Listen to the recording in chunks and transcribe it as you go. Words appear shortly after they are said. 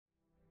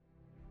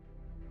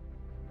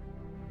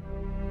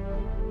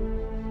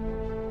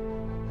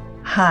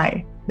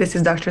Hi, this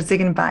is Dr.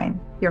 Ziegenbein,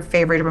 your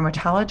favorite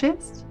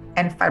rheumatologist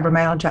and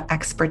fibromyalgia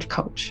expert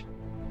coach.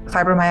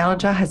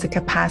 Fibromyalgia has the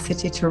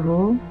capacity to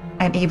rule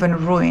and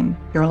even ruin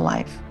your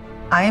life.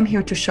 I am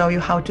here to show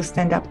you how to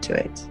stand up to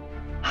it,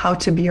 how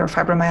to be your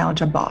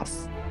fibromyalgia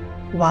boss,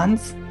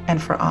 once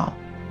and for all.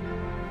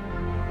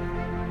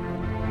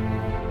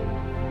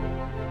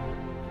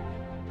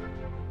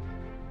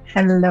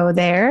 Hello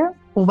there.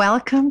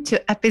 Welcome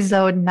to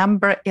episode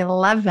number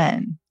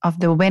 11 of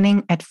the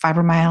Winning at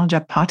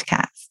Fibromyalgia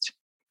podcast.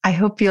 I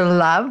hope you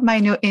love my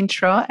new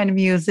intro and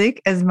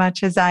music as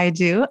much as I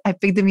do. I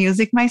picked the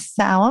music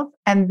myself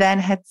and then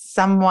had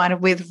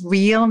someone with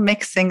real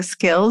mixing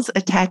skills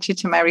attach it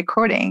to my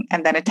recording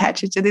and then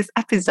attach it to this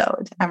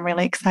episode. I'm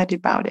really excited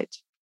about it.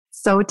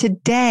 So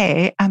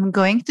today I'm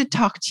going to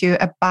talk to you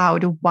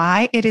about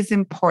why it is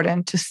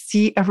important to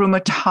see a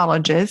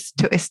rheumatologist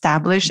to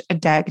establish a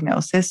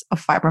diagnosis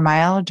of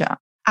fibromyalgia.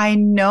 I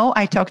know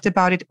I talked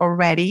about it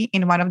already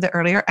in one of the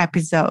earlier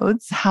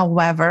episodes.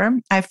 However,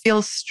 I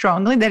feel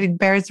strongly that it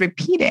bears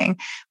repeating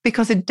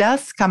because it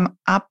does come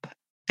up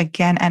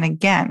again and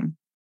again.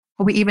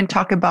 We even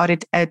talk about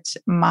it at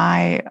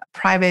my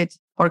private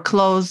or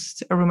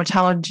closed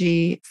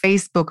rheumatology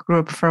Facebook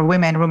group for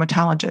women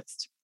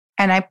rheumatologists.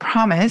 And I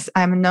promise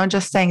I'm not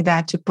just saying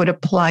that to put a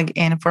plug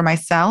in for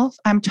myself.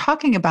 I'm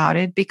talking about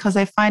it because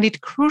I find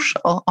it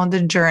crucial on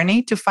the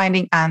journey to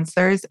finding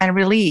answers and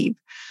relief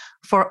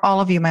for all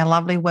of you, my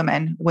lovely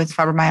women with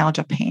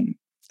fibromyalgia pain.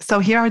 So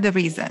here are the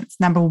reasons.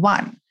 Number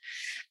one,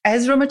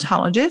 as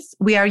rheumatologists,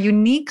 we are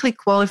uniquely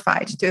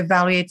qualified to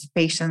evaluate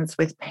patients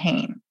with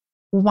pain.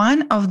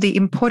 One of the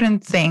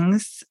important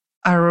things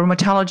a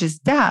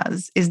rheumatologist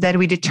does is that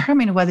we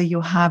determine whether you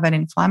have an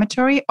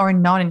inflammatory or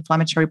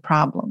non-inflammatory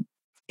problem.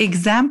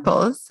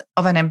 Examples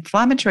of an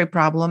inflammatory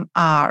problem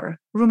are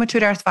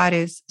rheumatoid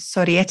arthritis,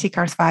 psoriatic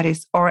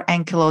arthritis, or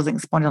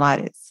ankylosing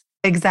spondylitis.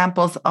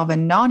 Examples of a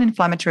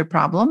non-inflammatory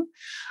problem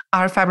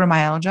are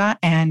fibromyalgia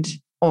and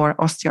or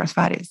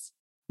osteoarthritis.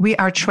 We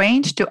are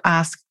trained to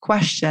ask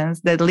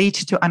questions that lead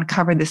to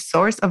uncover the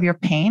source of your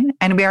pain,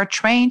 and we are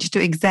trained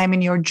to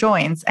examine your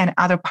joints and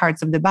other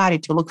parts of the body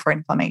to look for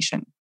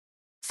inflammation.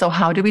 So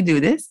how do we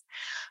do this?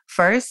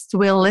 First,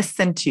 we'll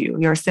listen to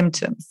your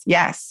symptoms.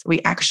 Yes,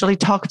 we actually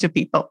talk to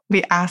people.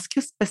 We ask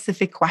you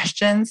specific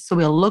questions, so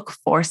we'll look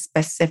for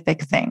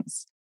specific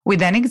things. We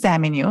then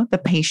examine you, the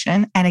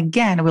patient, and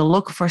again, we'll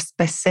look for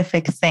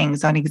specific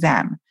things on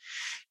exam.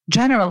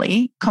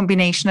 Generally,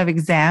 combination of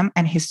exam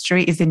and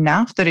history is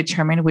enough to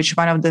determine which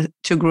one of the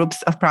two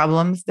groups of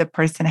problems the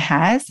person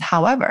has.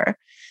 However,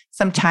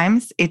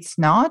 sometimes it's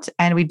not,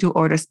 and we do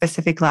order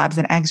specific labs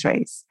and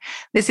x-rays.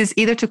 This is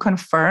either to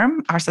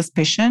confirm our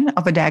suspicion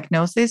of a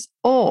diagnosis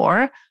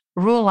or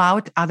rule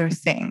out other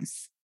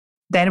things.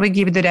 Then we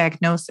give the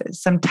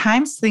diagnosis.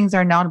 Sometimes things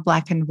are not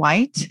black and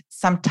white.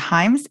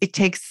 Sometimes it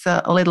takes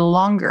a little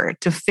longer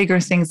to figure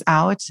things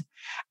out.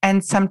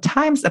 And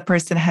sometimes a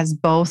person has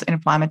both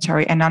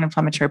inflammatory and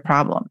non-inflammatory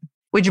problem,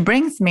 which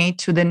brings me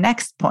to the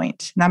next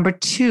point. Number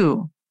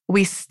two,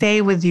 we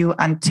stay with you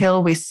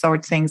until we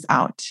sort things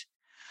out.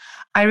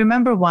 I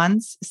remember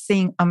once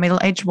seeing a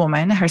middle-aged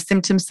woman. Her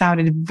symptoms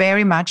sounded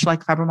very much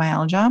like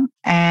fibromyalgia,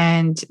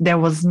 and there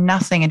was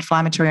nothing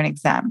inflammatory on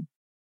exam.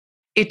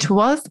 It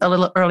was a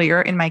little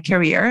earlier in my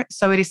career,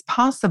 so it is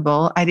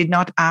possible I did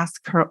not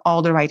ask her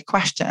all the right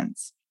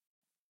questions.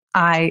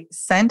 I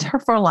sent her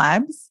for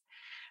labs,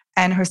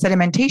 and her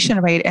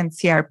sedimentation rate and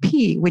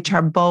CRP, which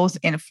are both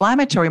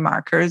inflammatory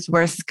markers,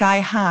 were sky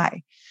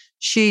high.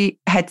 She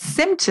had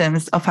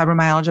symptoms of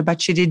fibromyalgia,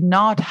 but she did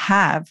not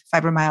have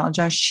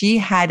fibromyalgia. She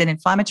had an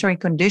inflammatory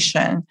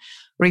condition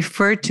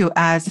referred to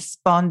as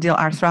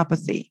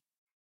spondyloarthropathy,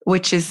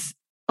 which is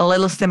a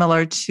little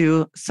similar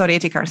to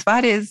psoriatic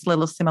arthritis, a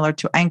little similar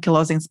to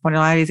ankylosing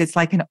spondylitis. It's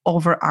like an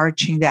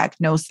overarching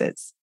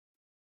diagnosis.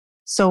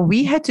 So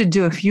we had to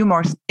do a few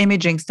more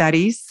imaging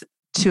studies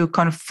to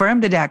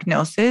confirm the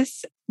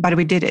diagnosis, but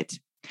we did it.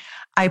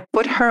 I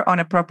put her on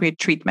appropriate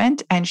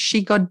treatment and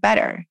she got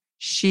better.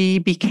 She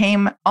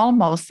became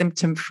almost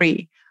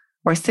symptom-free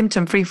or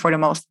symptom-free for the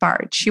most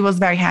part. She was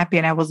very happy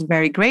and I was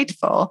very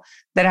grateful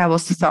that I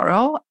was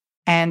thorough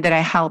and that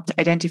I helped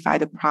identify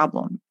the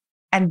problem.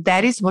 And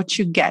that is what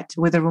you get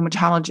with a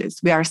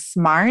rheumatologist. We are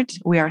smart,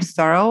 we are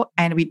thorough,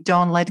 and we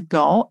don't let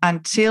go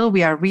until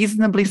we are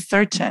reasonably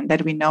certain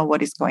that we know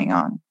what is going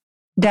on.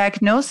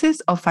 Diagnosis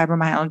of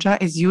fibromyalgia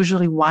is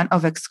usually one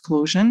of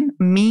exclusion,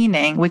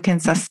 meaning we can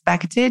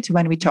suspect it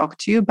when we talk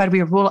to you, but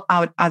we rule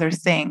out other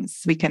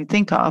things we can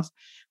think of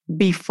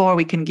before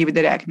we can give you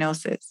the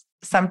diagnosis.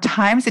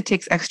 Sometimes it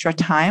takes extra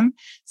time.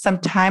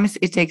 Sometimes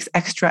it takes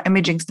extra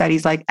imaging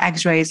studies like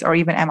x-rays or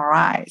even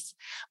MRIs.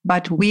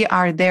 But we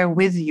are there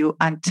with you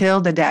until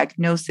the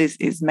diagnosis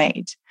is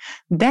made.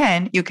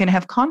 Then you can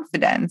have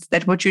confidence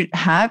that what you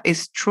have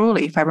is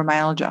truly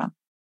fibromyalgia.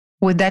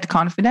 With that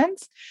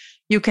confidence,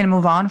 you can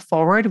move on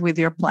forward with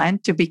your plan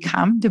to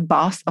become the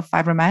boss of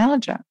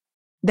fibromyalgia.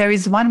 There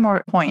is one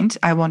more point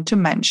I want to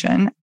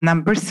mention.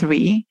 Number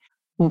 3,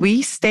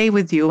 we stay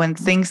with you when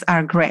things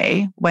are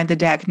gray, when the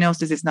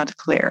diagnosis is not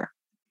clear.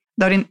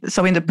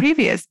 So in the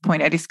previous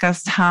point, I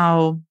discussed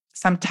how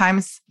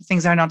sometimes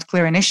things are not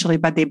clear initially,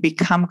 but they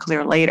become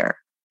clear later.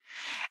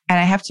 And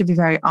I have to be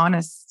very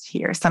honest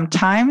here.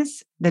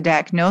 Sometimes the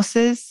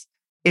diagnosis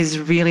is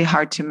really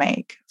hard to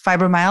make.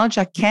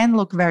 Fibromyalgia can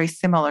look very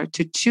similar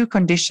to two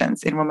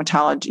conditions in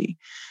rheumatology.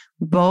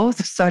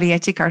 Both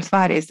psoriatic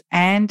arthritis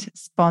and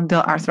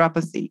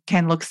spondyloarthropathy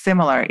can look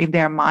similar if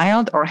they're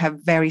mild or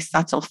have very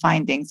subtle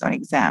findings on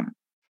exam.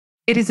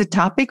 It is a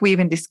topic we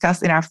even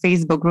discussed in our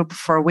Facebook group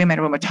for women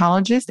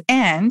rheumatologists.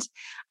 And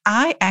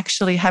I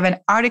actually have an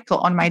article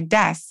on my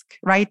desk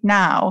right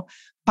now,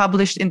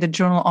 published in the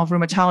Journal of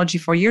Rheumatology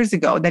 4 years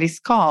ago, that is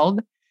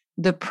called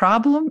The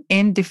Problem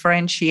in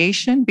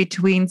Differentiation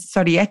Between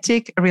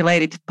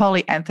Psoriatic-Related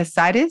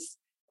Polyanthesitis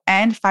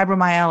and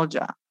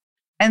Fibromyalgia.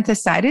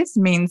 Enthesitis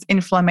means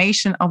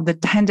inflammation of the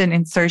tendon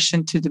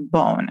insertion to the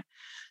bone.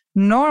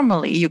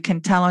 Normally, you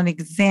can tell on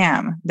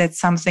exam that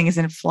something is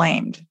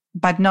inflamed,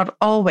 but not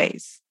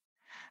always.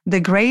 The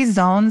gray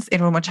zones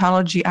in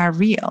rheumatology are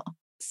real.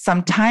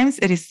 Sometimes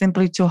it is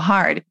simply too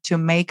hard to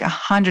make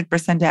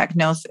 100%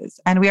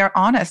 diagnosis. And we are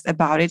honest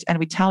about it and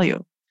we tell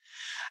you.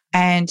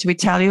 And we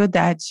tell you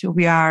that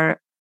we are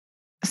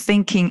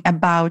thinking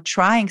about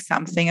trying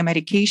something, a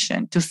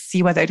medication, to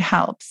see whether it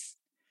helps.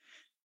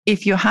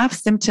 If you have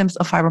symptoms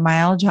of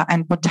fibromyalgia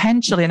and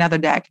potentially another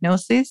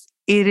diagnosis,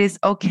 it is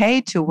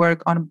okay to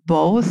work on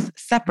both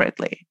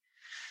separately.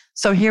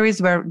 So here is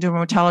where the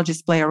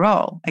rheumatologists play a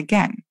role.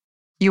 Again,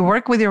 you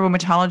work with your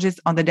rheumatologist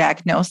on the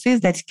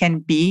diagnosis that can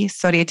be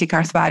psoriatic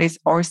arthritis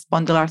or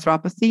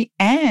spondyloarthropathy,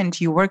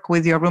 and you work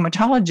with your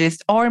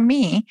rheumatologist or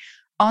me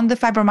on the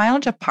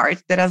fibromyalgia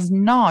part that does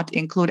not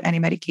include any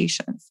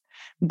medications.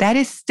 That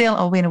is still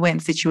a win-win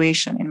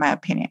situation, in my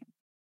opinion.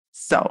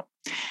 So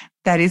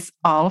that is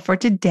all for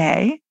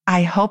today.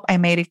 I hope I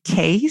made a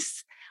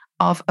case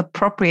of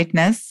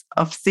appropriateness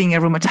of seeing a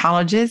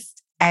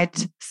rheumatologist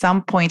at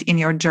some point in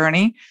your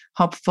journey,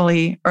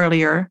 hopefully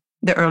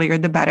the earlier,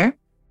 the better.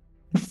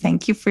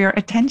 Thank you for your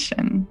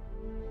attention.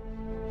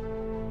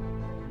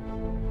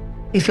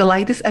 If you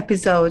like this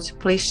episode,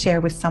 please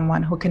share with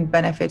someone who can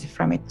benefit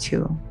from it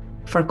too.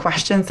 For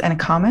questions and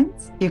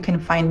comments, you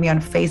can find me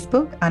on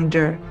Facebook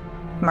under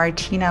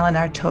Martina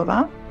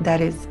Lenartova.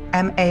 That is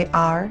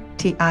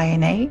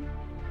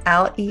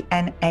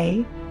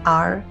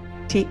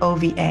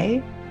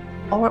MartinaLenartova,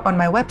 or on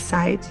my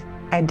website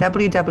at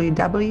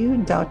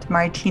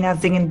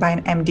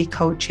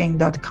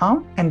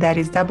www.martinazingenbeinmdcoaching.com, and that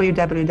is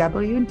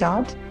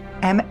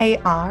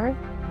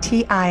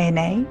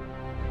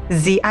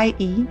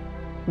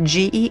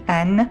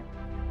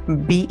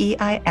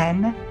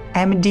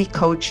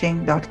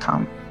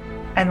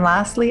And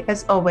lastly,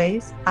 as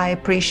always, I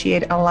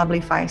appreciate a lovely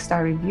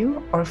 5-star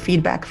review or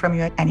feedback from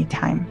you at any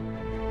time.